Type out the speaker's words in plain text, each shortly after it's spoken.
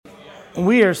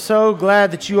We are so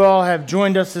glad that you all have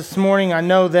joined us this morning. I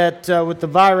know that with the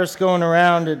virus going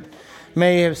around, it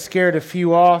may have scared a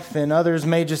few off, and others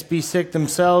may just be sick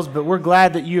themselves, but we're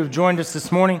glad that you have joined us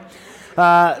this morning.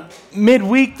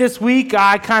 Midweek this week,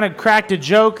 I kind of cracked a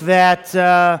joke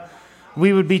that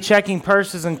we would be checking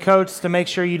purses and coats to make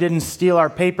sure you didn't steal our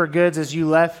paper goods as you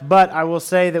left, but I will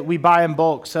say that we buy in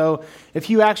bulk. So if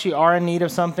you actually are in need of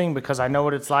something, because I know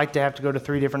what it's like to have to go to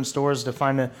 3 different stores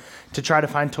to try to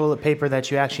find toilet paper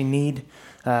that you actually need,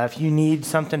 if you need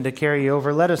something to carry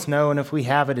over, let us know, and if we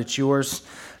have it, it's yours.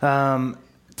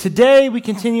 Today, we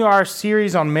continue our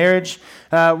series on marriage.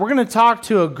 We're going to talk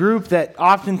to a group that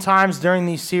oftentimes during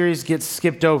these series gets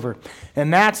skipped over,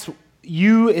 and that's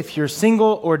you if you're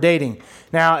single or dating.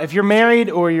 Now, if you're married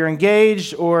or you're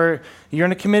engaged or you're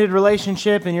in a committed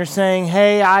relationship and you're saying,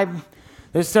 hey,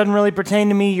 this doesn't really pertain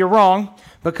to me, you're wrong.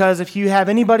 Because if you have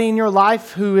anybody in your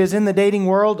life who is in the dating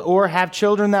world or have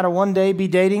children that will one day be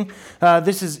dating,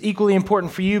 this is equally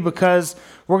important for you because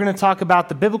we're going to talk about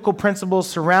the biblical principles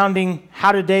surrounding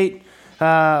how to date,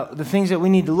 the things that we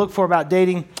need to look for about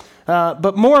dating.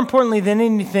 But more importantly than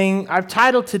anything, I've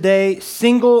titled today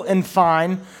Single and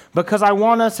Fine because I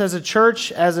want us as a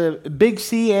church, as a Big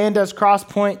C and as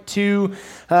Crosspoint to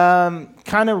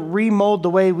kind of remold the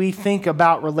way we think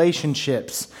about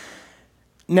relationships.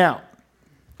 Now,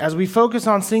 as we focus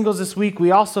on singles this week,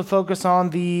 we also focus on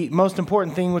the most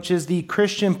important thing, which is the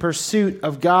Christian pursuit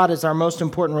of God as our most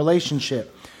important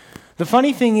relationship. The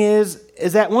funny thing is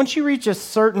that once you reach a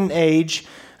certain age,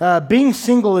 being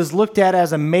single is looked at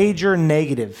as a major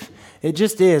negative. It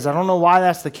just is. I don't know why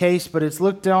that's the case, but it's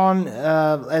looked on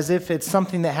as if it's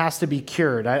something that has to be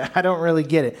cured. I don't really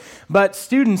get it. But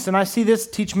students, and I see this,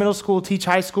 teach middle school, teach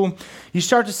high school, you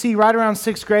start to see right around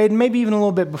 6th grade, and maybe even a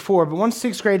little bit before, but once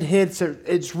 6th grade hits,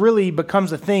 it really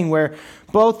becomes a thing where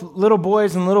both little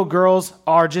boys and little girls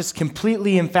are just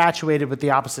completely infatuated with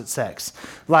the opposite sex.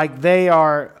 Like they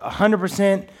are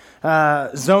 100%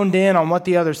 zoned in on what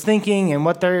the other's thinking and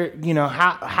what their,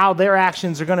 how their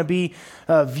actions are going to be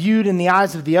viewed in the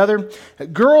eyes of the other.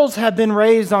 Girls have been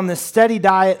raised on this steady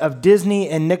diet of Disney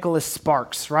and Nicholas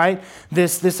Sparks, right?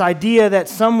 This idea that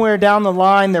somewhere down the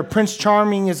line their Prince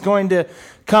Charming is going to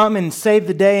come and save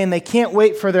the day, and they can't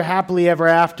wait for their happily ever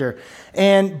after.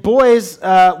 And boys,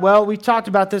 we talked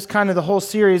about this kind of the whole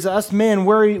series. Us men,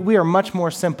 we are much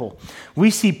more simple. We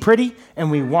see pretty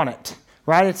and we want it,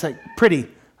 right? It's like pretty,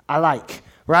 I like,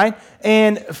 right?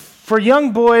 And for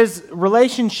young boys,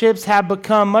 relationships have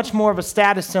become much more of a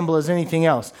status symbol as anything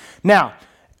else. Now,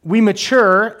 we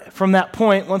mature from that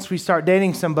point once we start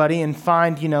dating somebody and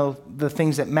find, the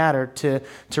things that matter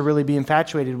to really be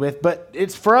infatuated with. But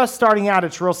it's for us starting out,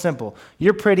 it's real simple.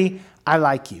 You're pretty, I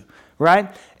like you,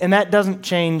 right? And that doesn't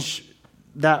change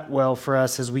that well for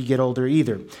us as we get older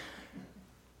either.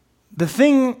 The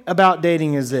thing about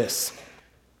dating is this.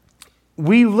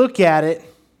 We look at it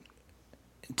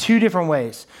 2 different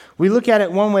ways. We look at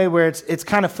it one way where it's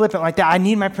kind of flippant like that. I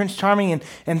need my Prince Charming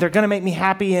and they're going to make me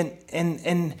happy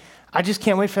and I just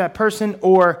can't wait for that person,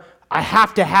 or I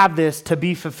have to have this to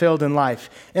be fulfilled in life.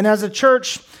 And as a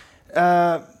church,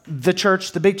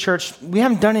 the big church, we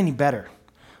haven't done any better.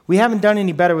 We haven't done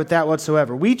any better with that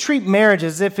whatsoever. We treat marriage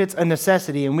as if it's a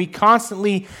necessity, and we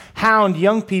constantly hound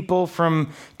young people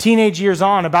from teenage years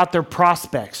on about their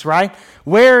prospects, right?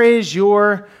 Where is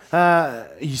your,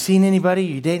 you seen anybody?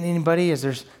 You dating anybody? Is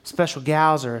there special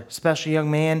gals or a special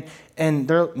young man? And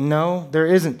no, there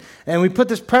isn't. And we put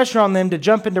this pressure on them to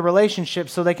jump into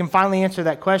relationships so they can finally answer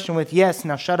that question with, yes,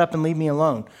 now shut up and leave me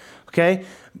alone, okay?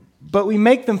 But we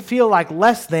make them feel like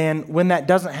less than when that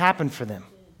doesn't happen for them.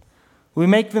 We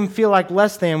make them feel like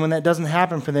less than when that doesn't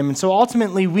happen for them. And so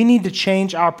ultimately, we need to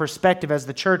change our perspective as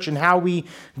the church and how we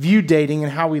view dating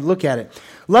and how we look at it.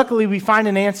 Luckily, we find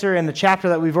an answer in the chapter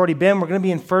that we've already been. We're going to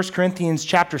be in 1 Corinthians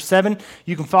chapter 7.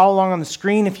 You can follow along on the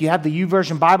screen. If you have the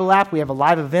YouVersion Bible app, we have a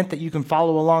live event that you can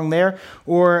follow along there.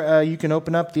 Or you can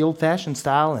open up the old-fashioned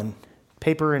style and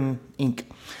paper and ink.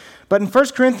 But in 1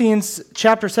 Corinthians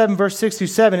chapter 7, verse 6 through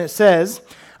 7, it says,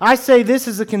 I say this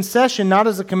as a concession, not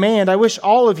as a command. I wish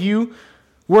all of you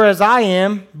were as I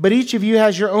am, but each of you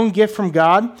has your own gift from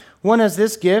God. One has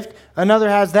this gift, another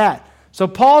has that. So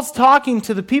Paul's talking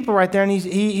to the people right there, and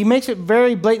he makes it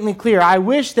very blatantly clear. I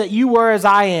wish that you were as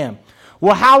I am.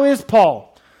 Well, how is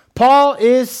Paul? Paul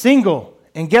is single.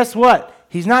 And guess what?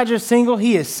 He's not just single,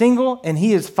 he is single and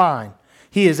he is fine.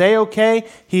 He is A-okay.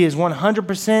 He is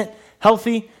 100%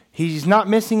 healthy. He's not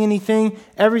missing anything.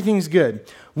 Everything's good.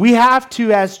 We have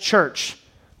to, as church,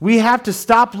 we have to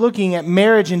stop looking at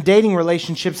marriage and dating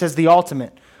relationships as the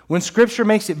ultimate. When Scripture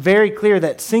makes it very clear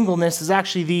that singleness is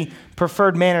actually the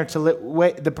preferred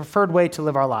way to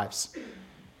live our lives.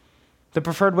 the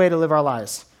preferred way to live our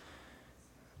lives.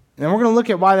 And we're going to look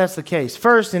at why that's the case.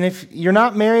 First, and if you're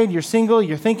not married, you're single,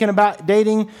 you're thinking about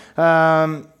dating,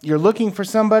 you're looking for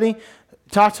somebody,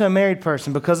 talk to a married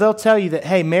person because they'll tell you that,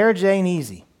 hey, marriage ain't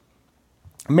easy.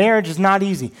 Marriage is not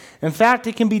easy. In fact,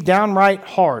 it can be downright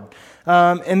hard.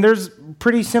 And there's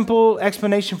pretty simple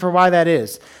explanation for why that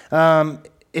is.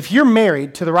 If you're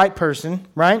married to the right person,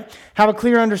 right, have a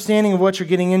clear understanding of what you're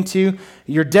getting into,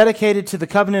 you're dedicated to the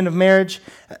covenant of marriage,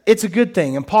 it's a good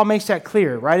thing. And Paul makes that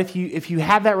clear, right? If you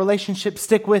have that relationship,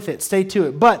 stick with it, stay to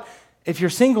it. But if you're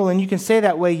single and you can say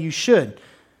that way, you should.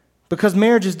 Because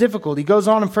marriage is difficult. He goes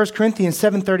on in 1 Corinthians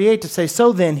 7:38 to say,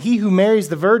 so then, he who marries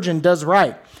the virgin does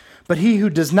right, but he who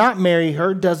does not marry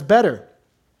her does better.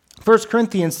 1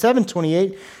 Corinthians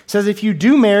 7:28 says, if you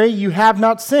do marry, you have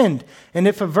not sinned. And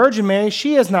if a virgin marries,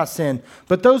 she has not sinned.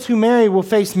 But those who marry will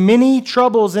face many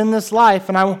troubles in this life,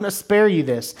 and I want to spare you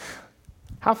this.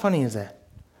 How funny is that?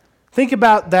 Think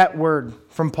about that word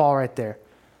from Paul right there.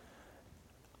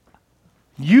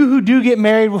 You who do get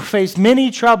married will face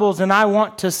many troubles, and I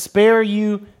want to spare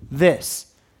you this.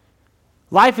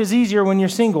 Life is easier when you're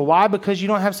single. Why? Because you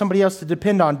don't have somebody else to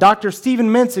depend on. Dr. Stephen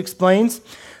Mintz explains,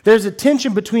 there's a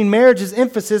tension between marriage's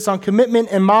emphasis on commitment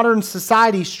and modern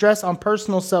society's stress on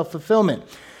personal self-fulfillment.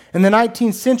 In the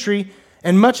 19th century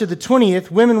and much of the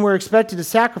 20th, women were expected to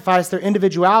sacrifice their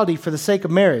individuality for the sake of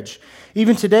marriage.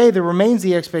 Even today, there remains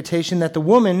the expectation that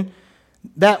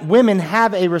women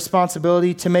have a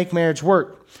responsibility to make marriage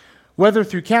work, whether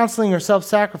through counseling or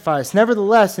self-sacrifice.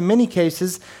 Nevertheless, in many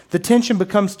cases, the tension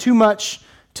becomes too much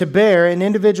to bear, and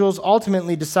individuals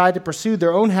ultimately decide to pursue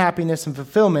their own happiness and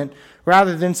fulfillment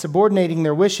rather than subordinating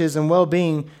their wishes and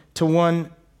well-being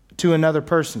to another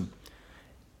person.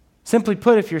 Simply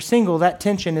put, if you're single, that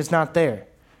tension is not there.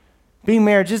 Being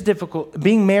married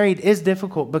is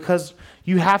difficult because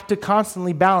you have to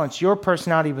constantly balance your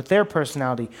personality with their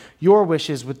personality, your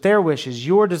wishes with their wishes,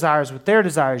 your desires with their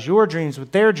desires, your dreams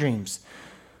with their dreams.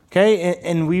 Okay,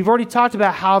 and we've already talked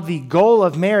about how the goal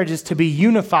of marriage is to be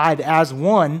unified as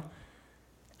one,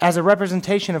 as a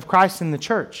representation of Christ in the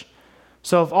church.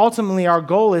 So if ultimately our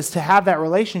goal is to have that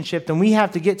relationship, then we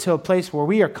have to get to a place where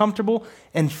we are comfortable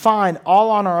and fine all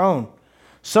on our own,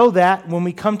 so that when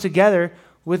we come together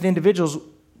with individuals,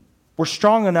 we're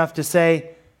strong enough to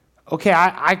say, okay,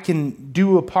 I can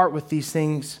do a part with these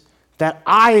things that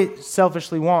I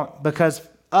selfishly want because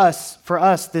for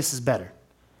us, this is better.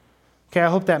 Okay, I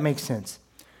hope that makes sense.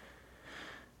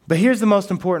 But here's the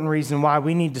most important reason why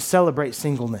we need to celebrate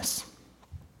singleness.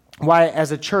 Why,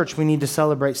 as a church, we need to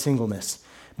celebrate singleness.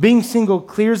 Being single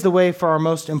clears the way for our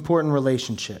most important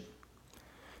relationship.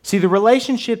 See, the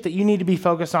relationship that you need to be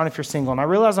focused on if you're single, and I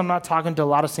realize I'm not talking to a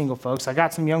lot of single folks. I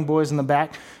got some young boys in the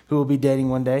back who will be dating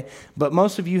one day, but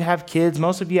most of you have kids.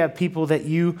 Most of you have people that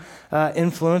you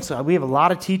influence. We have a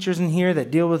lot of teachers in here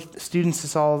that deal with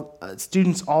students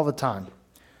all the time.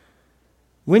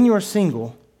 When you're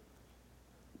single,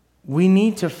 we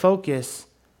need to focus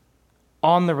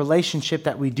on the relationship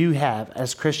that we do have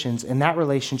as Christians, and that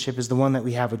relationship is the one that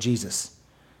we have with Jesus.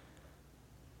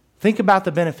 Think about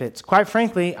the benefits. Quite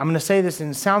frankly, I'm going to say this,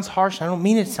 and it sounds harsh. I don't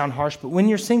mean it to sound harsh, but when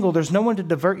you're single, there's no one to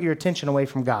divert your attention away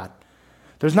from God.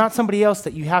 There's not somebody else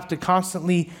that you have to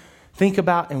constantly think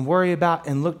about and worry about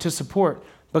and look to support,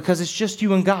 because it's just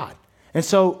you and God. And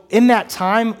so in that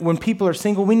time when people are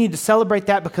single, we need to celebrate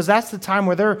that, because that's the time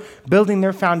where they're building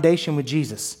their foundation with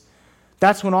Jesus.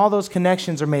 That's when all those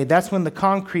connections are made. That's when the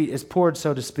concrete is poured,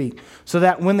 so to speak, so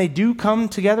that when they do come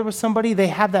together with somebody, they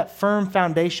have that firm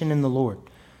foundation in the Lord.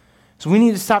 So we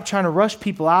need to stop trying to rush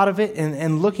people out of it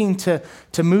and looking to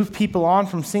move people on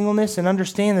from singleness, and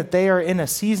understand that they are in a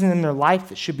season in their life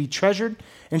that should be treasured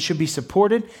and should be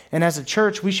supported. And as a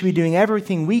church, we should be doing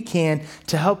everything we can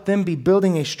to help them be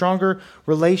building a stronger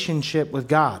relationship with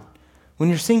God. When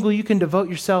you're single, you can devote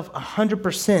yourself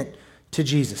 100% to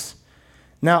Jesus.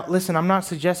 Now, listen, I'm not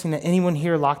suggesting that anyone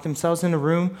here lock themselves in a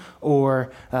room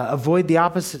or avoid the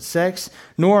opposite sex,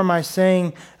 nor am I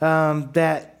saying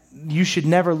that you should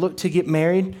never look to get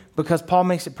married, because Paul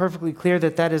makes it perfectly clear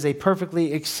that that is a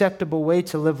perfectly acceptable way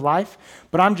to live life.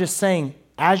 But I'm just saying,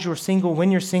 as you're single,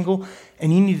 when you're single,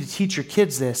 and you need to teach your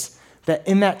kids this, that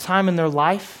in that time in their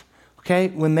life, okay,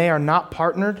 when they are not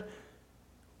partnered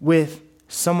with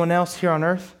someone else here on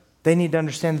earth, they need to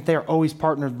understand that they are always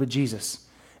partnered with Jesus.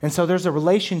 And so there's a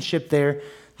relationship there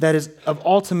that is of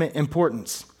ultimate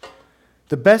importance.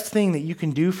 The best thing that you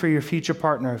can do for your future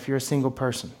partner if you're a single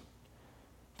person,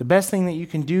 the best thing that you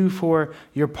can do for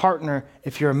your partner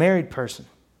if you're a married person,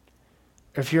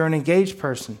 if you're an engaged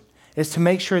person, is to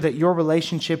make sure that your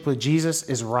relationship with Jesus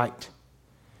is right.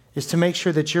 Is to make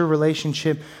sure that your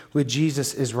relationship with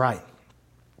Jesus is right.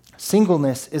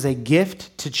 Singleness is a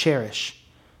gift to cherish.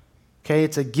 Okay,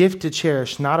 it's a gift to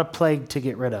cherish, not a plague to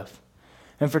get rid of.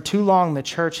 And for too long, the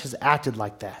church has acted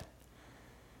like that.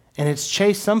 And it's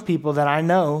chased some people that I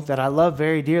know, that I love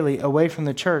very dearly, away from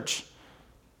the church.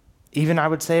 Even I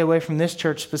would say away from this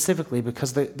church specifically,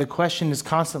 because the question is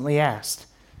constantly asked.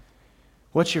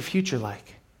 What's your future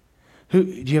like? Do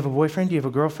you have a boyfriend? Do you have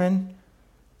a girlfriend?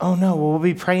 Oh no, well, we'll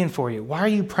be praying for you. Why are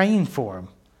you praying for them?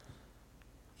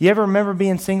 You ever remember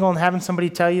being single and having somebody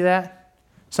tell you that?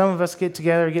 Some of us get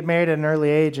together, get married at an early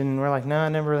age, and we're like, no, I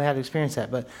never really had to experience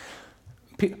that. But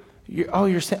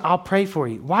I'll pray for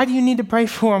you. Why do you need to pray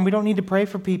for them? We don't need to pray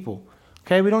for people.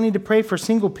 Okay, we don't need to pray for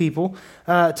single people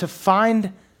to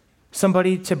find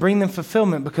somebody to bring them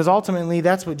fulfillment, because ultimately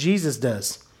that's what Jesus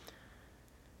does.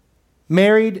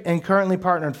 Married and currently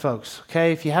partnered folks,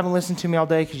 okay? If you haven't listened to me all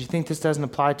day because you think this doesn't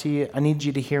apply to you, I need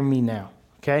you to hear me now,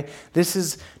 okay? This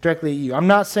is directly at you. I'm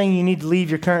not saying you need to leave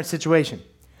your current situation,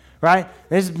 right?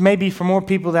 This may be for more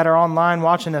people that are online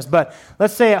watching us, but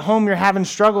let's say at home you're having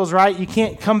struggles, right? You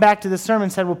can't come back to the sermon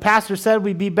and say, well, Pastor said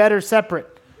we'd be better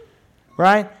separate,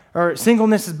 right? Or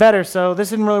singleness is better, so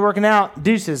this isn't really working out.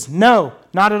 Deuces. No,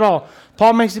 not at all.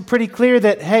 Paul makes it pretty clear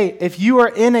that, hey, if you are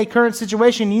in a current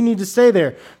situation, you need to stay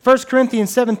there. 1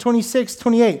 Corinthians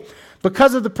 7:26-28.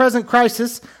 Because of the present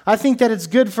crisis, I think that it's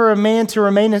good for a man to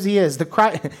remain as he is.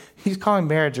 He's calling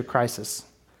marriage a crisis,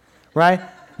 right?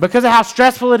 Because of how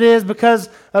stressful it is, because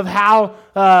of how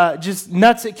just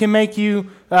nuts it can make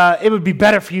you, it would be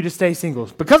better for you to stay single.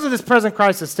 Because of this present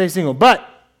crisis, stay single. But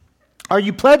are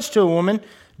you pledged to a woman?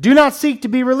 Do not seek to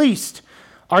be released.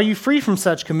 Are you free from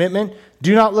such commitment?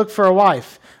 Do not look for a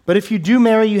wife. But if you do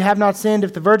marry, you have not sinned.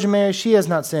 If the virgin marries, she has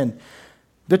not sinned.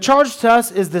 The charge to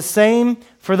us is the same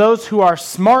for those who are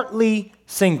smartly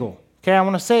single. Okay, I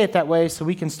want to say it that way so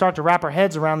we can start to wrap our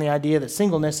heads around the idea that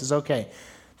singleness is okay.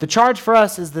 The charge for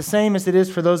us is the same as it is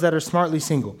for those that are smartly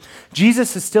single.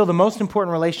 Jesus is still the most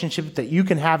important relationship that you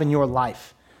can have in your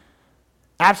life.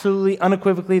 Absolutely,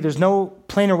 unequivocally, there's no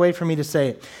plainer way for me to say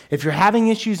it. If you're having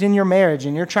issues in your marriage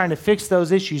and you're trying to fix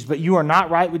those issues, but you are not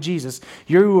right with Jesus,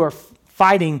 you are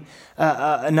fighting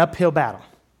an uphill battle.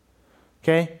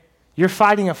 Okay? You're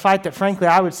fighting a fight that, frankly,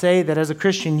 I would say that as a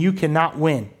Christian, you cannot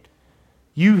win.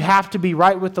 You have to be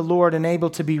right with the Lord and able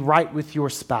to be right with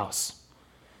your spouse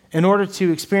in order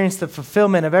to experience the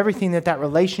fulfillment of everything that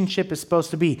relationship is supposed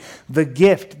to be, the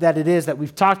gift that it is, that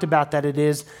we've talked about that it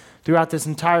is, throughout this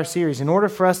entire series. In order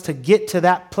for us to get to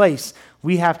that place,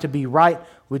 we have to be right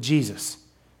with Jesus.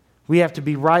 We have to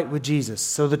be right with Jesus.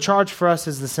 So the charge for us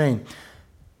is the same.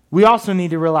 We also need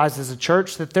to realize as a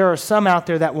church that there are some out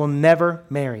there that will never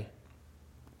marry.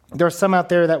 There are some out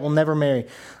there that will never marry.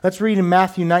 Let's read in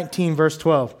Matthew 19, verse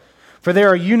 12. For there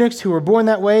are eunuchs who were born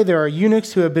that way, there are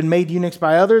eunuchs who have been made eunuchs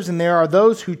by others, and there are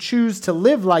those who choose to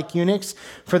live like eunuchs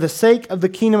for the sake of the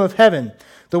kingdom of heaven.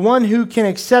 The one who can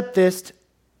accept this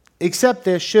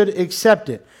should accept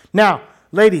it. Now,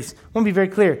 ladies, I want to be very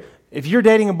clear. If you're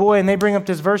dating a boy and they bring up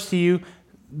this verse to you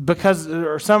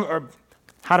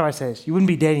how do I say this? You wouldn't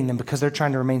be dating them because they're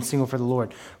trying to remain single for the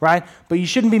Lord, right? But you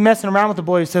shouldn't be messing around with a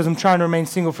boy who says, I'm trying to remain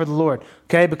single for the Lord,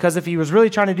 okay? Because if he was really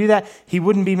trying to do that, he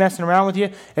wouldn't be messing around with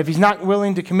you. If he's not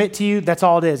willing to commit to you, that's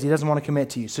all it is. He doesn't want to commit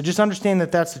to you. So just understand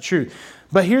that that's the truth.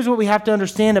 But here's what we have to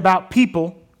understand about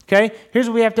people. Okay, here's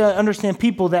what we have to understand: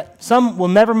 people that some will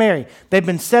never marry. They've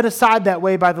been set aside that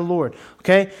way by the Lord.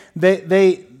 Okay,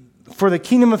 they for the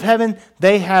kingdom of heaven,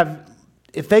 they have,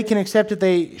 if they can accept it,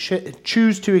 they should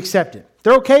choose to accept it.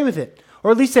 They're okay with it,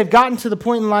 or at least they've gotten to the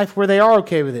point in life where they are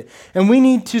okay with it. And we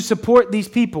need to support these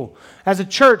people as a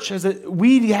church.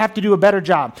 We have to do a better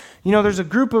job. You know, there's a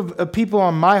group of people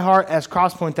on my heart as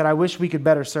Crosspoint that I wish we could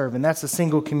better serve, and that's the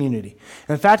single community.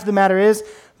 And the fact of the matter is,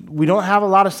 we don't have a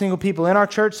lot of single people in our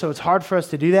church, so it's hard for us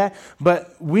to do that.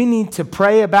 But we need to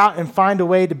pray about and find a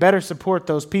way to better support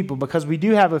those people, because we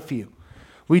do have a few.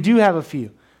 We do have a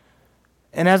few.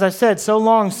 And as I said, so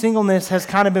long singleness has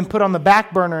kind of been put on the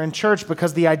back burner in church,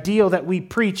 because the ideal that we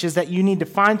preach is that you need to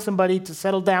find somebody to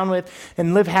settle down with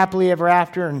and live happily ever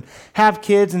after and have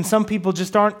kids. And some people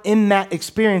just aren't in that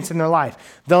experience in their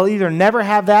life. They'll either never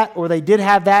have that, or they did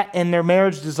have that and their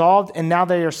marriage dissolved and now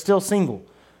they are still single.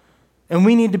 And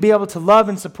we need to be able to love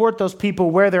and support those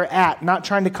people where they're at, not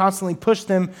trying to constantly push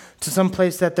them to some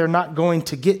place that they're not going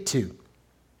to get to.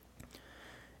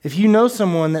 If you know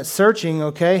someone that's searching,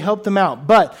 okay, help them out.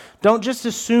 But don't just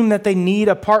assume that they need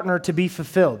a partner to be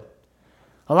fulfilled.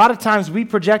 A lot of times we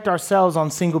project ourselves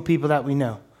on single people that we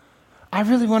know. I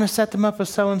really want to set them up with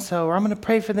so-and-so, or I'm going to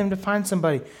pray for them to find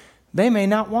somebody. They may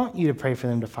not want you to pray for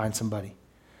them to find somebody.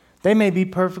 They may be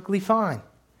perfectly fine.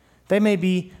 They may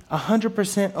be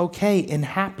 100% okay and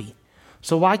happy.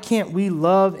 So why can't we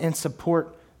love and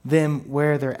support them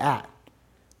where they're at?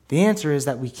 The answer is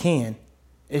that we can.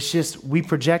 It's just we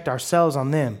project ourselves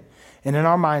on them. And in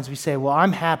our minds, we say, well,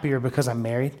 I'm happier because I'm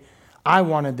married. I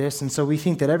wanted this, and so we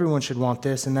think that everyone should want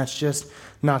this, and that's just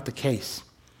not the case.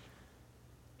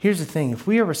 Here's the thing. If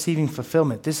we are receiving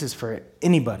fulfillment, this is for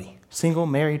anybody. Single,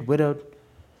 married, widowed,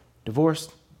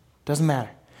 divorced, doesn't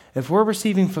matter. If we're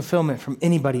receiving fulfillment from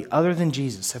anybody other than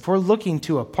Jesus, if we're looking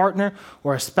to a partner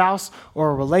or a spouse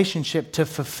or a relationship to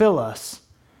fulfill us,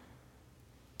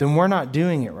 then we're not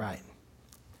doing it right.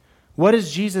 What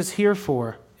is Jesus here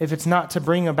for if it's not to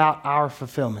bring about our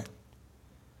fulfillment?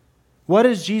 What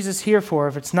is Jesus here for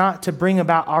if it's not to bring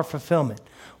about our fulfillment?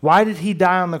 Why did he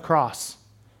die on the cross?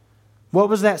 What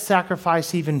was that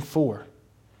sacrifice even for?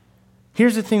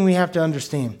 Here's the thing we have to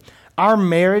understand. Our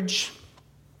marriages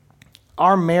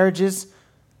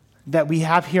that we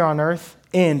have here on earth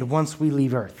end once we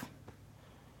leave earth.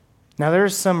 Now,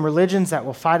 there's some religions that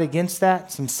will fight against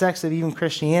that, some sects of even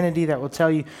Christianity that will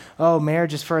tell you, oh,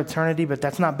 marriage is for eternity, but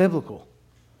that's not biblical.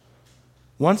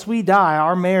 Once we die,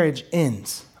 our marriage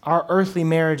ends. Our earthly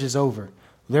marriage is over.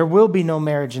 There will be no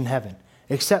marriage in heaven,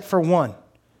 except for one.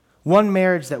 One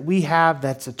marriage that we have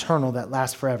that's eternal, that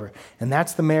lasts forever. And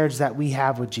that's the marriage that we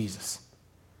have with Jesus.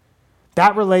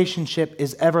 That relationship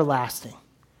is everlasting.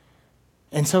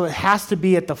 And so it has to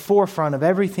be at the forefront of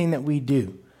everything that we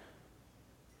do.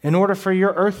 In order for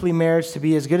your earthly marriage to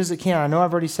be as good as it can, I know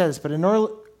I've already said this, but in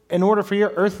order for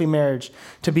your earthly marriage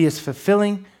to be as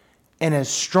fulfilling and as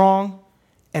strong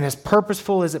and as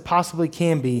purposeful as it possibly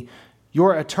can be,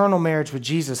 your eternal marriage with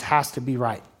Jesus has to be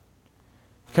right.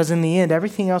 Because in the end,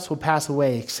 everything else will pass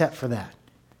away except for that.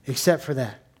 Except for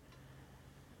that.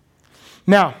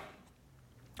 Now,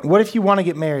 what if you want to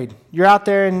get married? You're out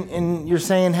there and you're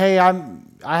saying, hey, I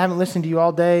haven't listened to you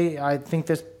all day. I think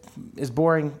this is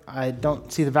boring. I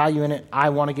don't see the value in it. I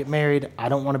want to get married. I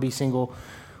don't want to be single.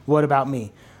 What about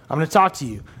me? I'm going to talk to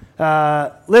you.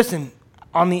 Listen,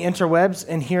 on the interwebs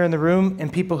and here in the room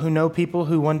and people who know people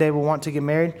who one day will want to get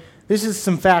married, this is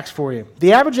some facts for you.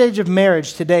 The average age of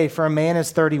marriage today for a man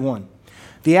is 31.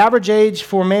 The average age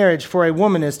for marriage for a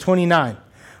woman is 29.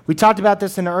 We talked about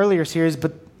this in an earlier series,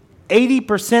 but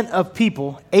 80% of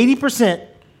people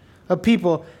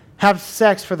have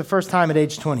sex for the first time at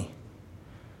age 20.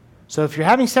 So if you're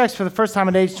having sex for the first time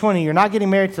at age 20, you're not getting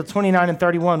married till 29 and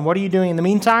 31. What are you doing in the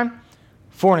meantime?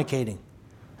 Fornicating.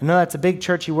 I know that's a big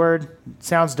churchy word. It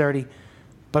sounds dirty.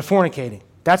 But fornicating.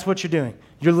 That's what you're doing.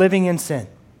 You're living in sin.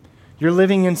 You're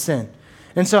living in sin.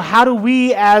 And so how do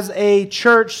we as a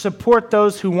church support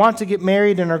those who want to get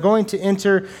married and are going to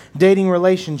enter dating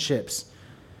relationships?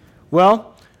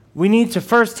 Well, we need to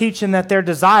first teach them that their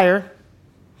desire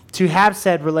to have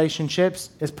said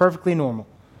relationships is perfectly normal.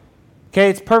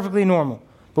 Okay, it's perfectly normal.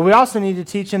 But we also need to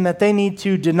teach them that they need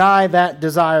to deny that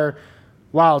desire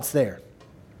while it's there.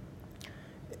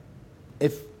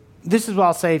 This is what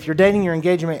I'll say, if you're dating your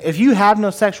engagement, if you have no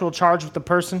sexual charge with the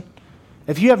person,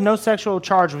 if you have no sexual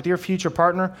charge with your future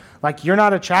partner, like you're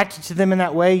not attracted to them in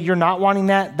that way, you're not wanting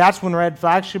that, that's when red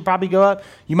flags should probably go up.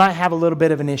 You might have a little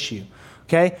bit of an issue.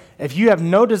 Okay? If you have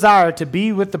no desire to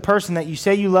be with the person that you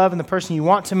say you love and the person you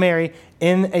want to marry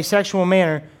in a sexual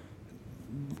manner,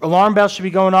 alarm bells should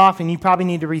be going off and you probably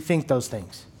need to rethink those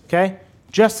things. Okay?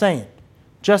 Just saying.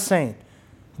 Just saying.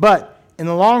 But in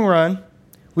the long run,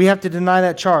 we have to deny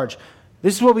that charge.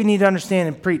 This is what we need to understand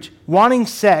and preach. Wanting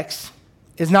sex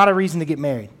is not a reason to get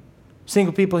married.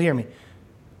 Single people, hear me.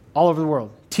 All over the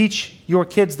world. Teach your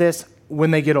kids this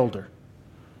when they get older.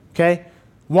 Okay?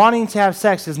 Wanting to have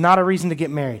sex is not a reason to get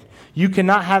married. You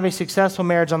cannot have a successful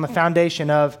marriage on the foundation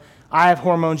of, I have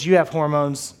hormones, you have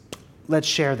hormones, let's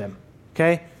share them.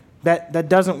 Okay? That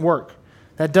doesn't work.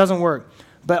 That doesn't work.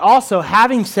 But also,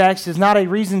 having sex is not a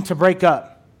reason to break up.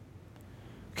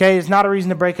 Okay? It's not a reason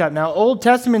to break up. Now, Old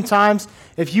Testament times,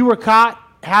 if you were caught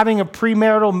having a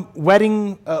premarital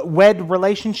wed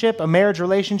relationship, a marriage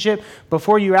relationship,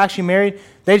 before you were actually married,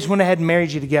 they just went ahead and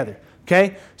married you together.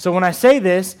 Okay? So when I say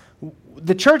this,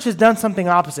 the church has done something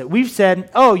opposite. We've said,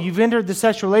 oh, you've entered the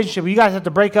sexual relationship. You guys have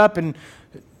to break up and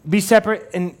be separate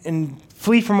and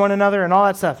flee from one another and all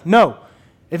that stuff. No.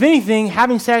 If anything,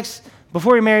 having sex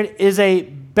before you're married is a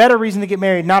better reason to get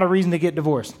married, not a reason to get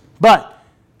divorced. But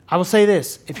I will say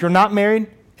this. If you're not married,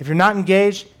 if you're not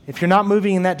engaged, if you're not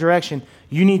moving in that direction,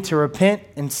 you need to repent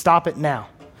and stop it now.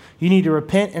 You need to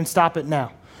repent and stop it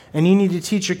now. And you need to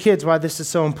teach your kids why this is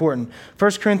so important.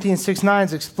 1 Corinthians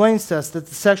 6:9 explains to us that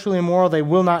the sexually immoral, they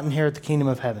will not inherit the kingdom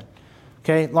of heaven.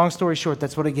 Okay, long story short,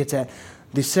 that's what it gets at.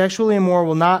 The sexually immoral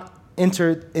will not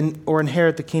enter or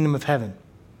inherit the kingdom of heaven.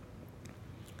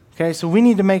 Okay, so we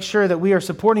need to make sure that we are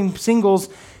supporting singles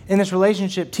in this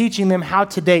relationship teaching them how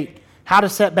to date, how to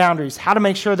set boundaries, how to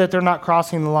make sure that they're not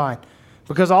crossing the line.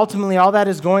 Because ultimately all that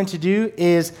is going to do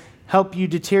is help you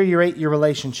deteriorate your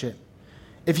relationship.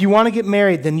 If you want to get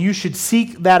married, then you should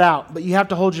seek that out, but you have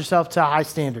to hold yourself to a high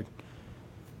standard.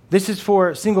 This is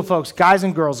for single folks, guys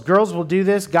and girls. Girls will do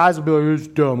this. Guys will be like, it's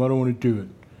dumb. I don't want to do it.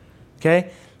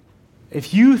 Okay?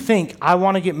 If you think, I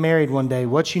want to get married one day,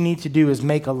 what you need to do is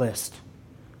make a list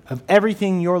of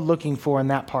everything you're looking for in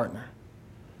that partner.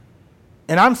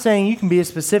 And I'm saying you can be as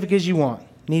specific as you want.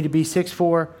 Need to be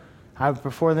 6'4". I would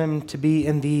prefer them to be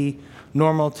in the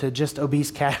normal to just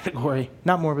obese category.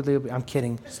 Not morbidly obese. I'm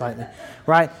kidding slightly.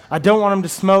 Right? I don't want them to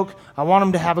smoke. I want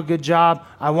them to have a good job.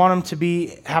 I want them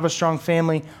to have a strong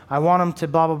family. I want them to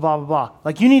blah, blah, blah, blah, blah.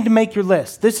 Like, you need to make your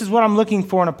list. This is what I'm looking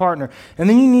for in a partner. And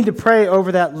then you need to pray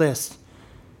over that list.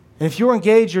 And if you're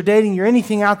engaged, you're dating, you're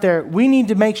anything out there, we need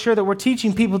to make sure that we're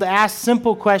teaching people to ask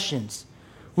simple questions.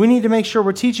 We need to make sure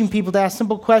we're teaching people to ask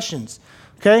simple questions.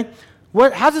 Okay?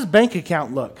 How's his bank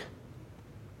account look?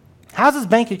 How's his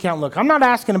bank account look? I'm not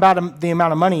asking about the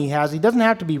amount of money he has. He doesn't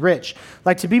have to be rich.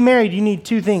 Like, to be married, you need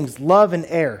two things, love and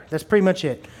air. That's pretty much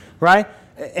it, right?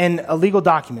 And a legal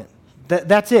document.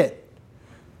 That's it.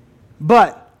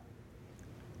 But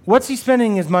what's he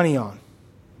spending his money on?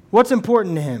 What's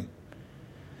important to him?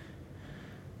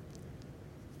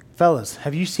 Fellas,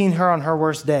 have you seen her on her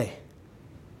worst day?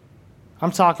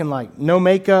 I'm talking like no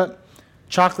makeup,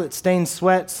 chocolate-stained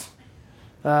sweats,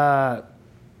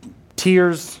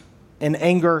 tears, and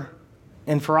anger,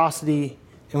 and ferocity,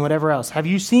 and whatever else. Have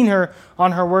you seen her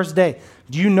on her worst day?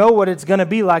 Do you know what it's going to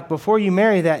be like before you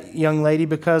marry that young lady?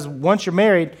 Because once you're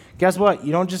married, guess what?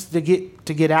 You don't just to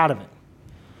get out of it.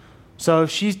 So if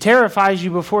she terrifies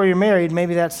you before you're married,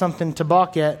 maybe that's something to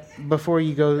balk at before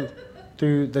you go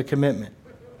through the commitment.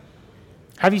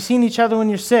 Have you seen each other when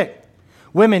you're sick?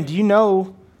 Women, do you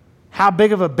know how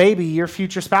big of a baby your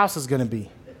future spouse is going to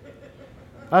be?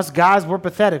 Us guys, we're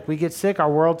pathetic. We get sick, our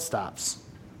world stops.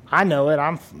 I know it.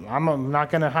 I'm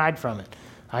not going to hide from it.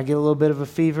 I get a little bit of a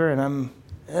fever, and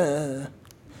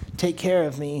take care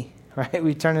of me, right?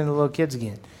 We turn into little kids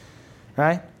again,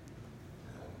 right?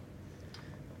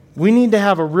 We need to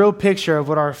have a real picture of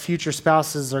what our future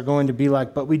spouses are going to be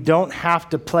like, but we don't have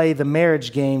to play the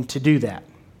marriage game to do that.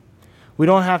 We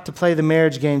don't have to play the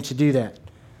marriage game to do that.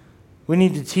 We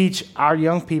need to teach our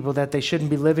young people that they shouldn't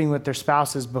be living with their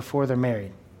spouses before they're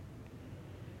married.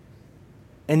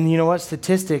 And you know what?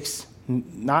 Statistics,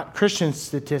 not Christian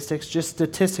statistics, just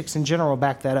statistics in general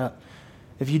back that up.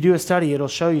 If you do a study, it'll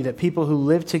show you that people who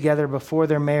live together before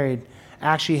they're married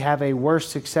actually have a worse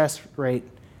success rate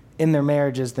in their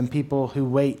marriages than people who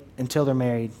wait until they're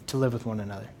married to live with one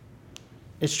another.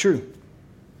 It's true.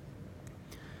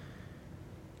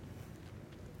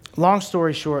 Long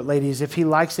story short, ladies, if he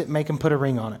likes it, make him put a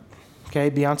ring on it.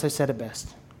 Okay, Beyonce said it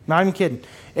best. Not even kidding.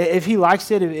 If he likes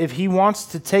it, if he wants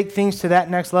to take things to that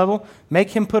next level, make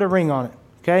him put a ring on it.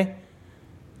 Okay?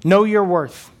 Know your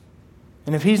worth.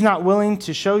 And if he's not willing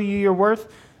to show you your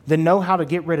worth, then know how to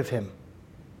get rid of him.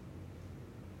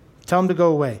 Tell him to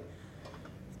go away.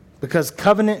 Because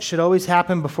covenant should always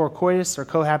happen before coitus or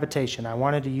cohabitation. I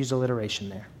wanted to use alliteration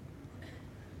there.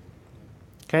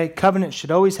 Okay? Covenant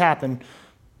should always happen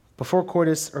before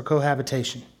coitus or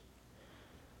cohabitation.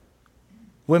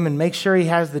 Women, make sure he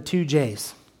has the 2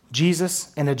 J's,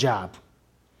 Jesus and a job.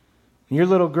 When your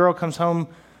little girl comes home,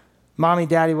 Mommy,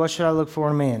 Daddy, what should I look for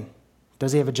in a man?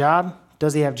 Does he have a job?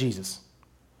 Does he have Jesus?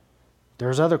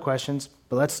 There's other questions,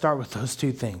 but let's start with those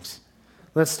 2 things.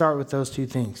 Let's start with those 2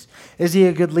 things. Is he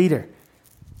a good leader?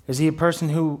 Is he a person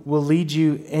who will lead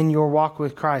you in your walk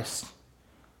with Christ?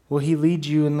 Will he lead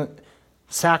you in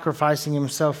sacrificing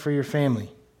himself for your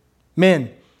family?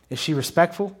 Men, is she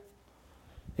respectful?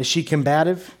 Is she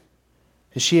combative?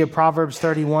 Is she a Proverbs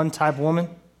 31 type woman?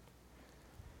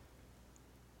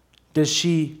 Does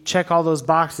she check all those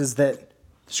boxes that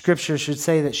Scripture should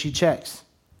say that she checks?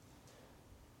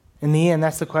 In the end,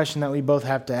 that's the question that we both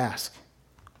have to ask.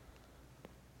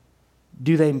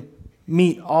 Do they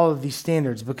meet all of these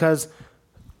standards? Because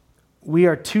we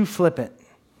are too flippant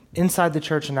inside the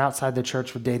church and outside the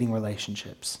church with dating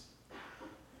relationships.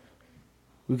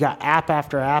 We've got app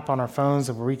after app on our phones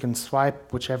where we can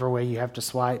swipe whichever way you have to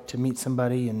swipe to meet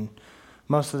somebody, and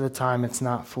most of the time it's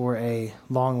not for a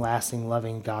long-lasting,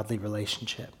 loving, godly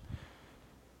relationship.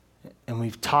 And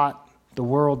we've taught the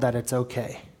world that it's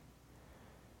okay.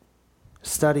 A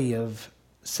study of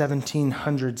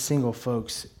 1,700 single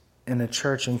folks in a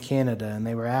church in Canada, and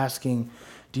they were asking,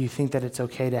 do you think that it's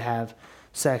okay to have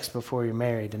sex before you're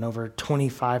married? And over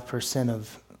 25%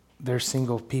 of their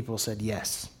single people said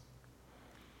yes.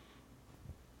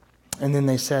 And then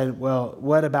they said, well,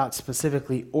 what about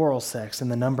specifically oral sex?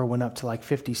 And the number went up to like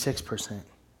 56%.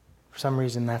 For some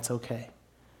reason, that's okay.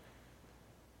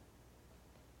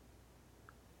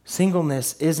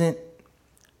 Singleness isn't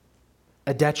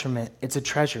a detriment. It's a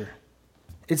treasure.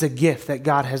 It's a gift that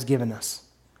God has given us.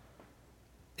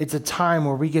 It's a time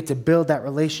where we get to build that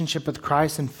relationship with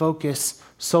Christ and focus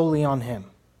solely on Him.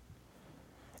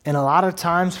 And a lot of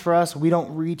times for us, we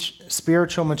don't reach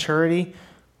spiritual maturity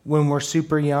when we're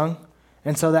super young.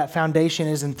 And so that foundation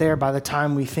isn't there by the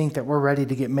time we think that we're ready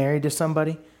to get married to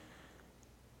somebody.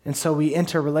 And so we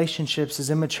enter relationships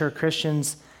as immature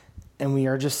Christians, and we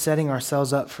are just setting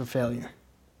ourselves up for failure.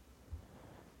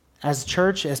 As a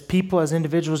church, as people, as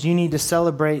individuals, you need to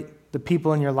celebrate the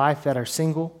people in your life that are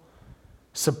single,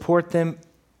 support them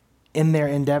in their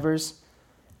endeavors,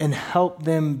 and help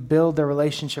them build their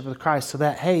relationship with Christ so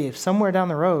that, hey, if somewhere down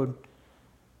the road,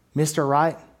 Mr.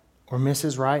 Right or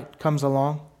Mrs. Right comes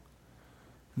along,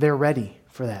 they're ready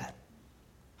for that.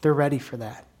 They're ready for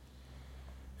that.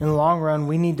 In the long run,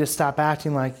 we need to stop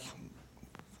acting like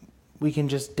we can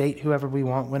just date whoever we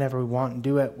want, whenever we want, and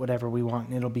do it whatever we want,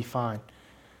 and it'll be fine.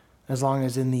 As long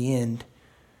as in the end,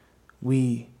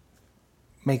 we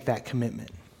make that commitment.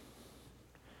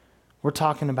 We're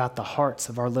talking about the hearts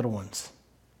of our little ones.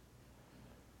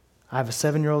 I have a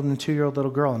 7-year-old and a 2-year-old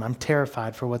little girl, and I'm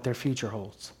terrified for what their future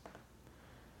holds.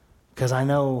 Because I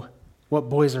know what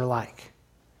boys are like.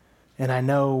 And I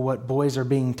know what boys are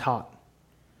being taught.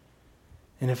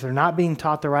 And if they're not being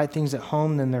taught the right things at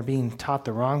home, then they're being taught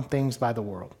the wrong things by the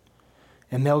world.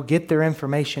 And they'll get their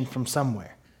information from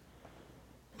somewhere.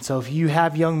 So if you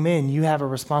have young men, you have a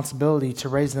responsibility to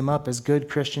raise them up as good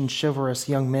Christian, chivalrous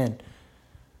young men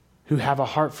who have a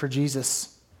heart for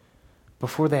Jesus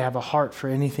before they have a heart for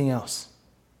anything else.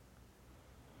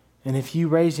 And if you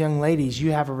raise young ladies,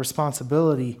 you have a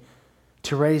responsibility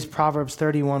to raise Proverbs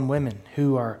 31 women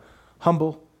who are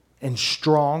humble and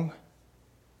strong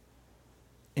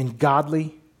and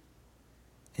godly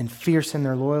and fierce in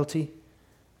their loyalty,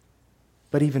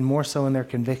 but even more so in their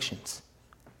convictions.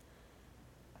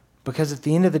 Because at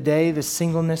the end of the day, this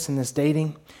singleness and this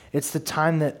dating, it's the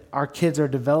time that our kids are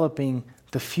developing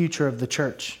the future of the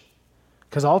church.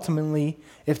 Because ultimately,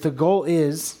 if the goal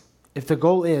is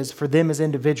for them as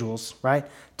individuals, right,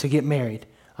 to get married,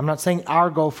 I'm not saying our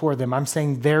goal for them, I'm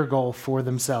saying their goal for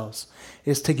themselves,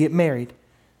 is to get married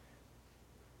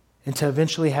and to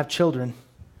eventually have children,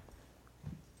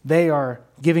 they are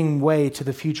giving way to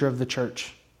the future of the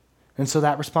church. And so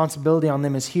that responsibility on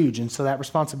them is huge. And so that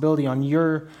responsibility on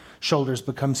your shoulders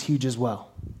becomes huge as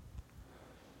well.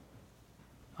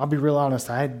 I'll be real honest,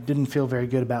 I didn't feel very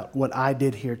good about what I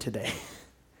did here today.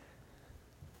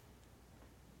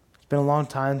 It's been a long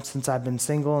time since I've been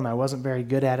single, and I wasn't very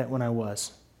good at it when I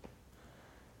was.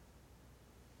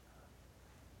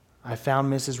 I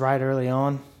found Mrs. Right early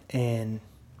on, and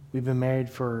we've been married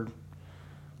for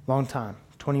a long time,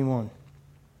 21.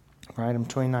 Right, I'm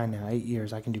 29 now, 8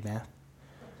 years, I can do math.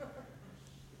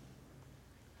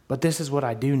 But this is what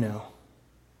I do know.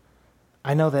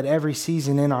 I know that every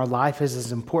season in our life is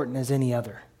as important as any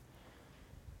other.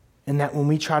 And that when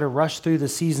we try to rush through the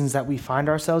seasons that we find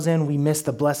ourselves in, we miss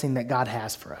the blessing that God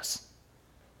has for us.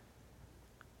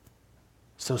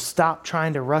 So stop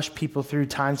trying to rush people through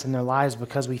times in their lives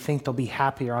because we think they'll be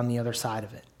happier on the other side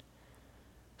of it.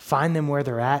 Find them where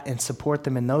they're at and support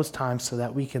them in those times so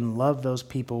that we can love those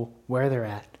people where they're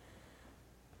at.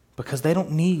 Because they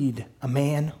don't need a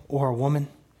man or a woman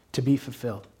to be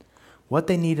fulfilled. What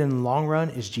they need in the long run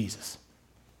is Jesus.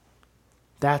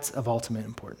 That's of ultimate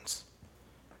importance.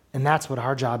 And that's what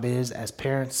our job is as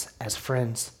parents, as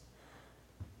friends,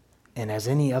 and as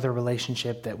any other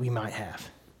relationship that we might have.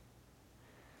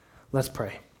 Let's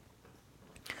pray.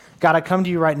 God, I come to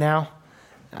you right now,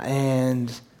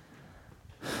 and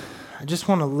I just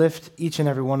want to lift each and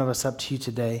every one of us up to you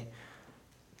today.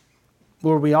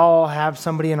 Lord, we all have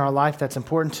somebody in our life that's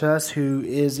important to us who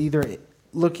is either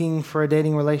looking for a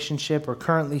dating relationship or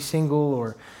currently single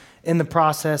or in the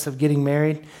process of getting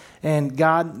married. And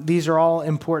God, these are all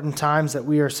important times that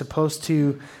we are supposed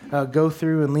to go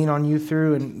through and lean on you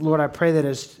through. And Lord, I pray that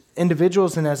as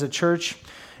individuals and as a church,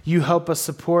 you help us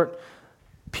support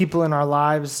people in our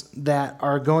lives that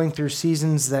are going through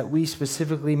seasons that we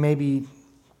specifically maybe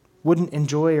wouldn't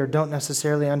enjoy or don't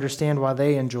necessarily understand why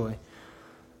they enjoy.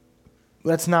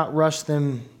 Let's not rush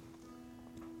them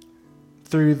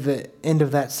through the end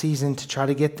of that season to try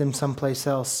to get them someplace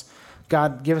else.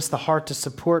 God, give us the heart to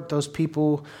support those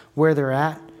people where they're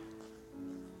at.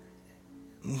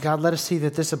 God, let us see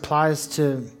that this applies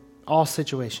to all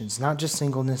situations, not just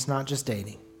singleness, not just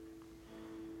dating.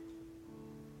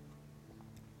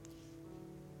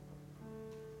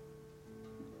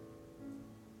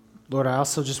 Lord, I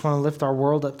also just want to lift our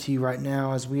world up to you right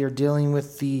now as we are dealing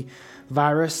with the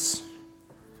virus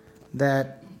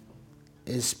that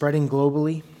is spreading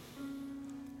globally.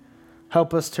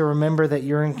 Help us to remember that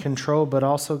you're in control, but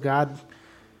also, God,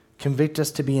 convict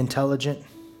us to be intelligent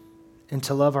and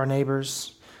to love our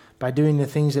neighbors by doing the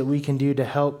things that we can do to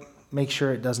help make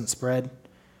sure it doesn't spread.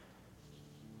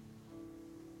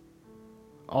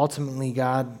 Ultimately,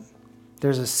 God,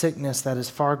 there's a sickness that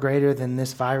is far greater than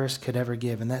this virus could ever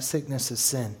give, and that sickness is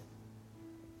sin.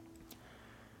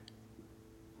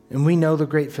 And we know the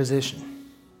great physician.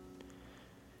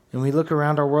 And we look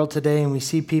around our world today and we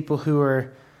see people who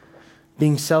are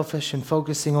being selfish and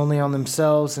focusing only on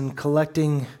themselves and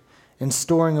collecting and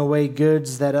storing away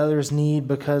goods that others need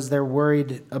because they're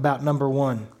worried about number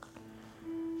one.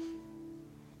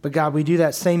 But God, we do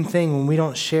that same thing when we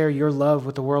don't share your love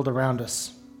with the world around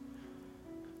us.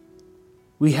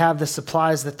 We have the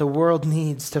supplies that the world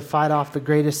needs to fight off the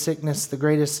greatest sickness, the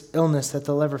greatest illness that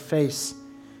they'll ever face.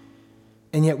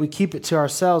 And yet we keep it to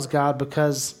ourselves, God,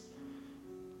 because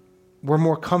we're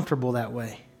more comfortable that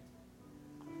way.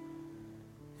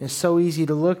 It's so easy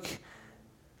to look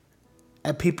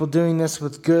at people doing this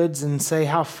with goods and say,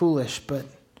 how foolish. But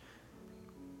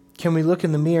can we look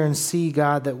in the mirror and see,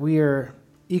 God, that we are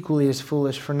equally as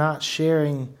foolish for not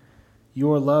sharing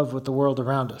your love with the world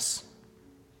around us?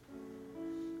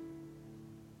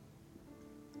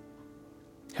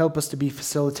 Help us to be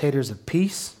facilitators of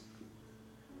peace.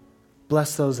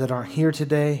 Bless those that aren't here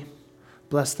today.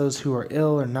 Bless those who are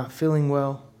ill or not feeling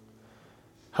well.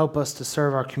 Help us to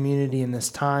serve our community in this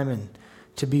time and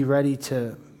to be ready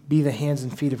to be the hands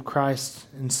and feet of Christ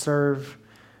and serve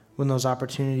when those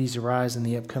opportunities arise in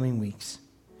the upcoming weeks.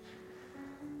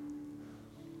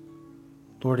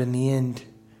 Lord, in the end,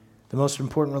 the most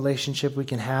important relationship we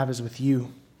can have is with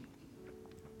you.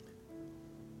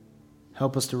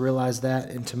 Help us to realize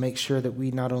that and to make sure that we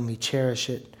not only cherish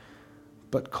it,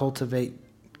 but cultivate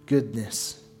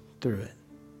goodness through it.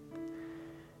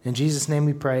 In Jesus' name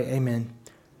we pray, amen.